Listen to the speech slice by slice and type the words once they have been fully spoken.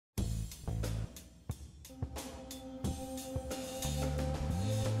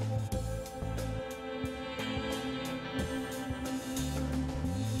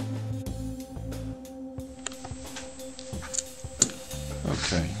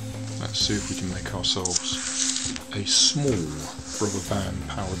Let's see if we can make ourselves a small rubber band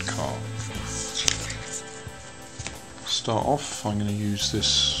powered car. To start off, I'm going to use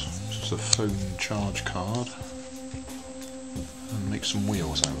this as a phone charge card and make some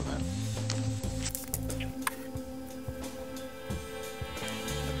wheels out of it.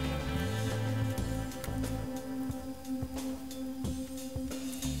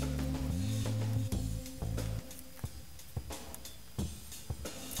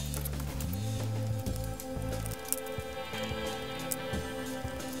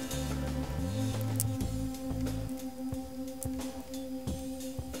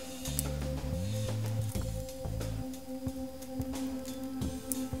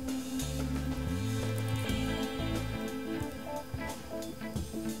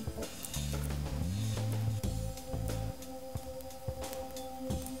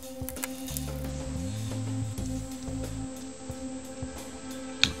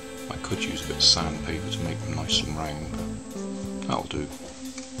 I could use a bit of sandpaper to make them nice and round, but that'll do.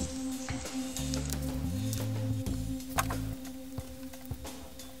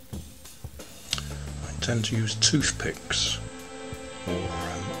 I tend to use toothpicks or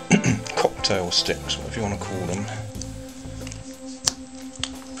cocktail sticks, whatever you want to call them,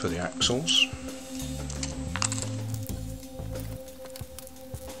 for the axles.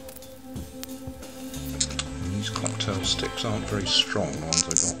 And these cocktail sticks aren't very strong, the ones I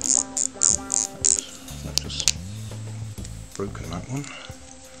got. I've just broken that one.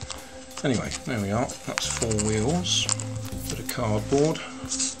 Anyway, there we are. That's 4 wheels. Bit of cardboard.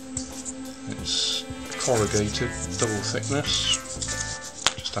 It's corrugated, double thickness.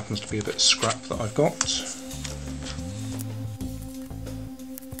 Just happens to be a bit of scrap that I've got.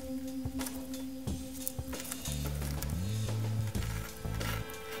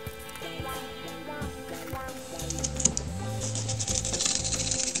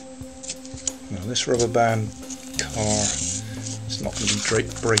 Now this rubber band car is not going to be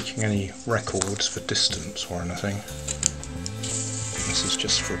breaking any records for distance or anything. This is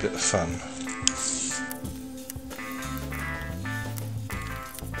just for a bit of fun.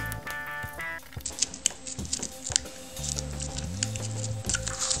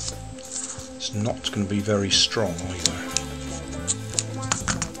 It's not going to be very strong either,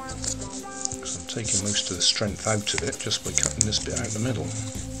 because I'm taking most of the strength out of it just by cutting this bit out the middle.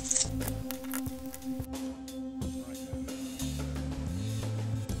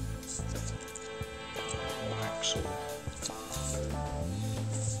 Axle.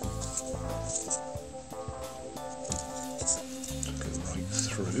 Go right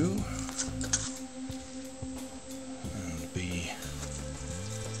through and be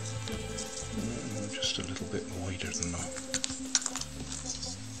just a little bit wider than that.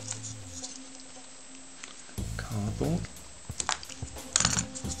 Cardboard.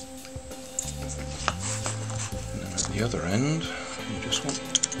 And then at the other end, you just want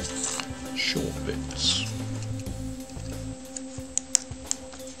short bits.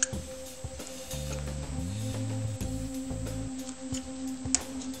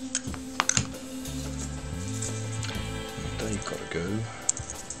 And they've got to go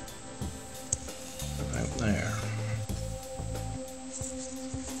about there.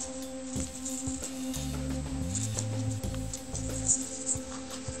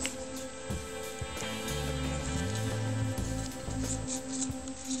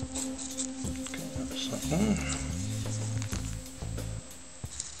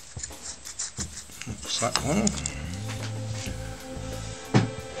 That's that one.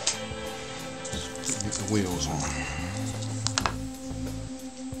 Let's get the wheels on.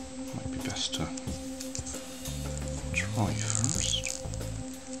 Might be best to try first.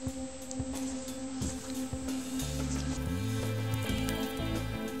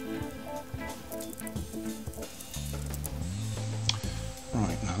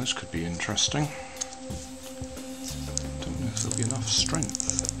 Right, now this could be interesting. Don't know if there'll be enough strength.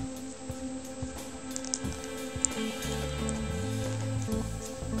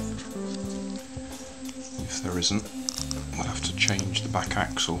 If there isn't, we'll have to change the back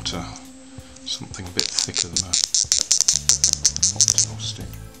axle to something a bit thicker than a cocktail stick.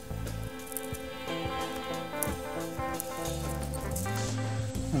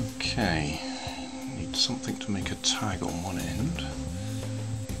 Okay, need something to make a tag on one end.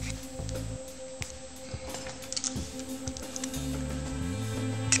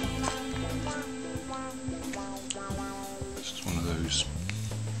 Just one of those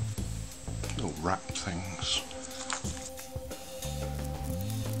little wrap things.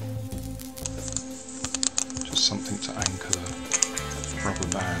 Just something to anchor the rubber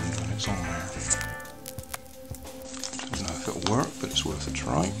band when it's on there. Don't know if it'll work, but it's worth a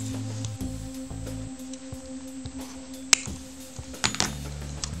try.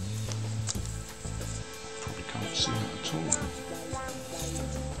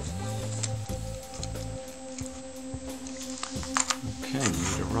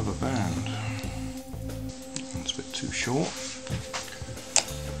 need a rubber band. It's a bit too short.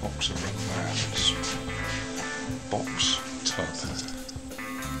 Box of rubber bands. Box, tub.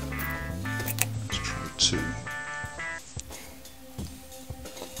 Let's try 2.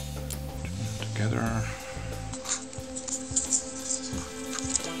 Together.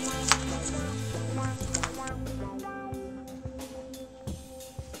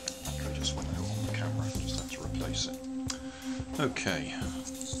 Battery just went out on the camera, just had to replace it. Okay,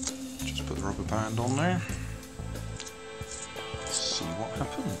 just put the rubber band on there. See what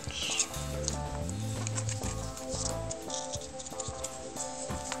happens.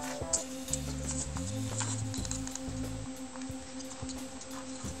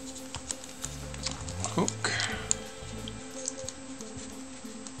 Hook.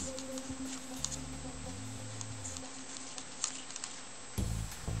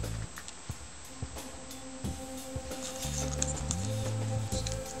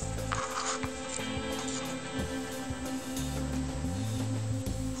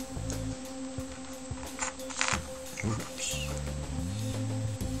 Oops.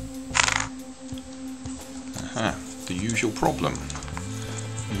 Aha, the usual problem.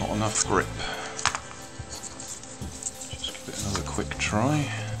 Not enough grip. Just give it another quick try.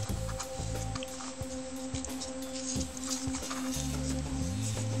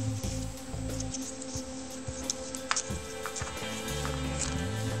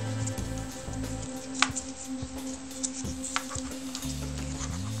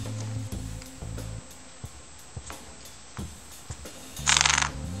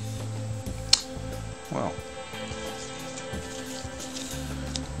 Well,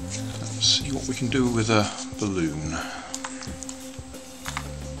 let's see what we can do with a balloon.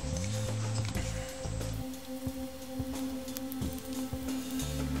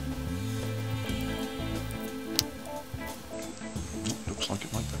 Looks like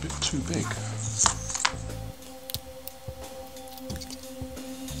it might be a bit too big.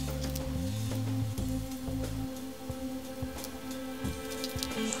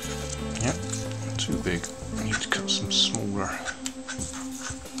 Yep, too big. I need to cut some smaller.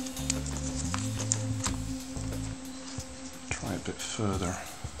 Try a bit further.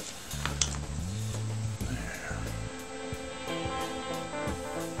 There.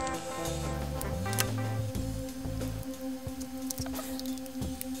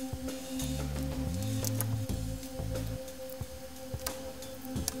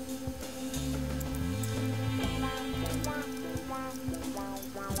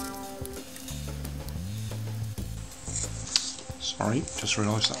 Sorry, just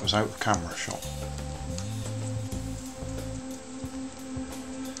realised that was out of camera shot.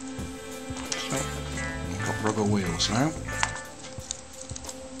 So, we've got rubber wheels now.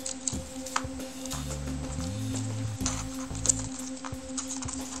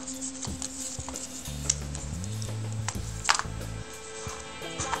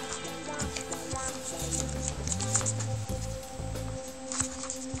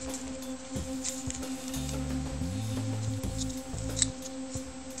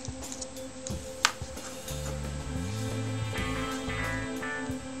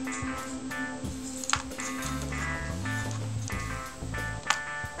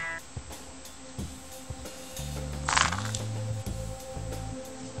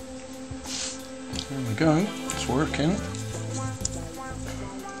 There we go, it's working.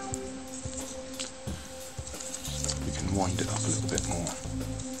 We can wind it up a little bit more.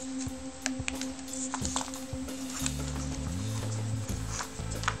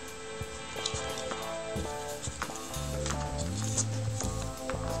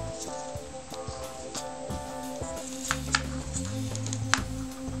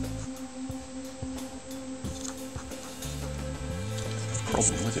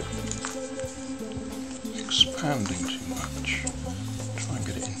 Problem with it expanding too much. Try and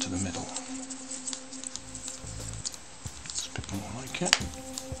get it into the middle. It's a bit more like it.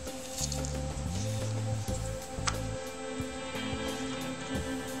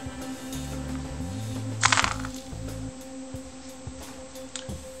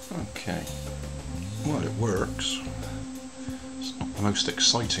 Okay, well, it works. It's not the most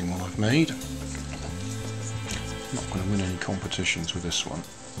exciting one I've made. Not going to win any competitions with this one.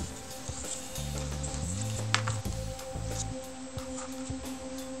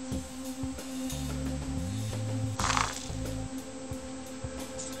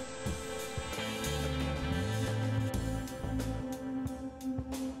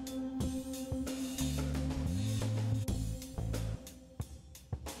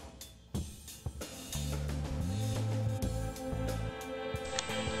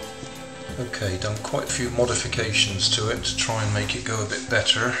 Okay, done quite a few modifications to it to try and make it go a bit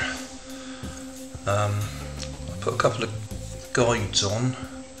better. I put a couple of guides on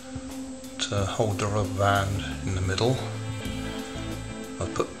to hold the rubber band in the middle. I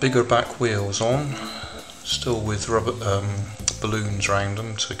put bigger back wheels on, still with rubber balloons around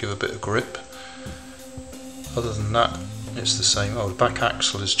them to give a bit of grip. Other than that, it's the same. Oh, the back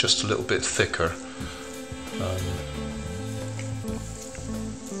axle is just a little bit thicker.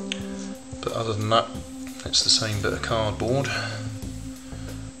 But other than that, it's the same bit of cardboard.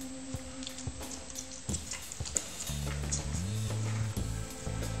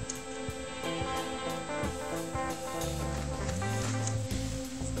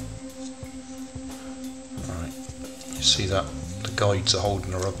 Right, you see that the guides are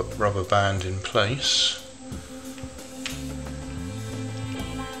holding a rubber band in place.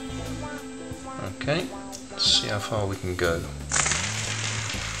 Okay, let's see how far we can go.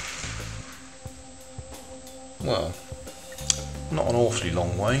 Well, not an awfully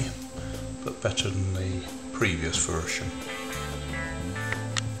long way, but better than the previous version.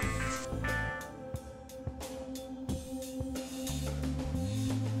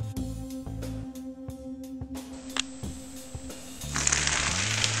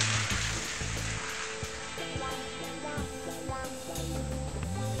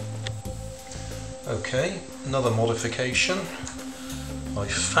 Okay, another modification. I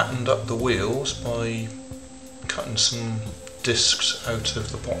fattened up the wheels by cutting some discs out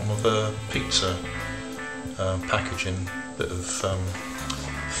of the bottom of a pizza packaging, bit of foam.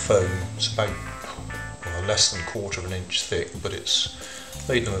 It's about less than 1/4 of an inch thick, but it's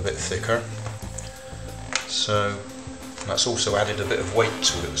made them a bit thicker. So that's also added a bit of weight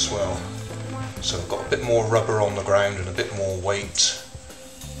to it as well. So I've got a bit more rubber on the ground and a bit more weight.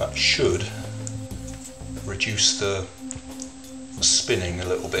 That should reduce the spinning a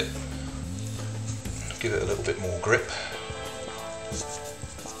little bit, give it a little bit more grip.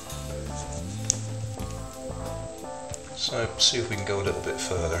 So see if we can go a little bit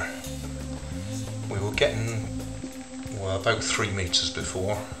further. We were getting about 3 meters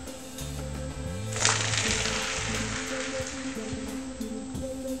before.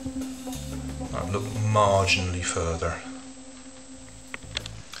 That looked marginally further.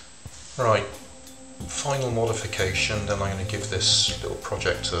 Right, final modification, then I'm going to give this little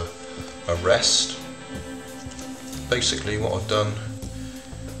project a rest. Basically what I've done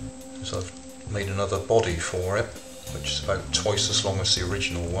is I've made another body for it, which is about twice as long as the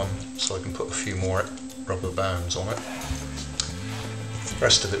original one, so I can put a few more rubber bands on it. The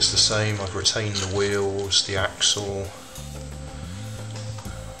rest of it's the same. I've retained the wheels, the axle,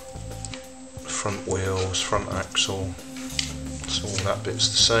 front wheels, front axle, so all that bit's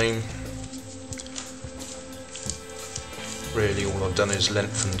the same. Really all I've done is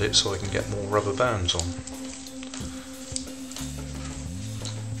lengthened it so I can get more rubber bands on.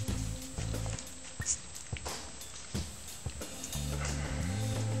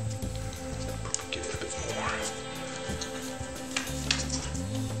 Probably give it a bit more.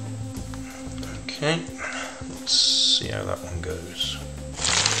 Okay, let's see how that one goes.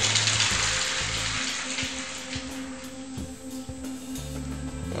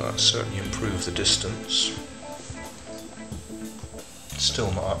 Well, that certainly improved the distance.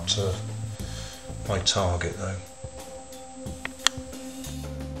 Still not up to my target though.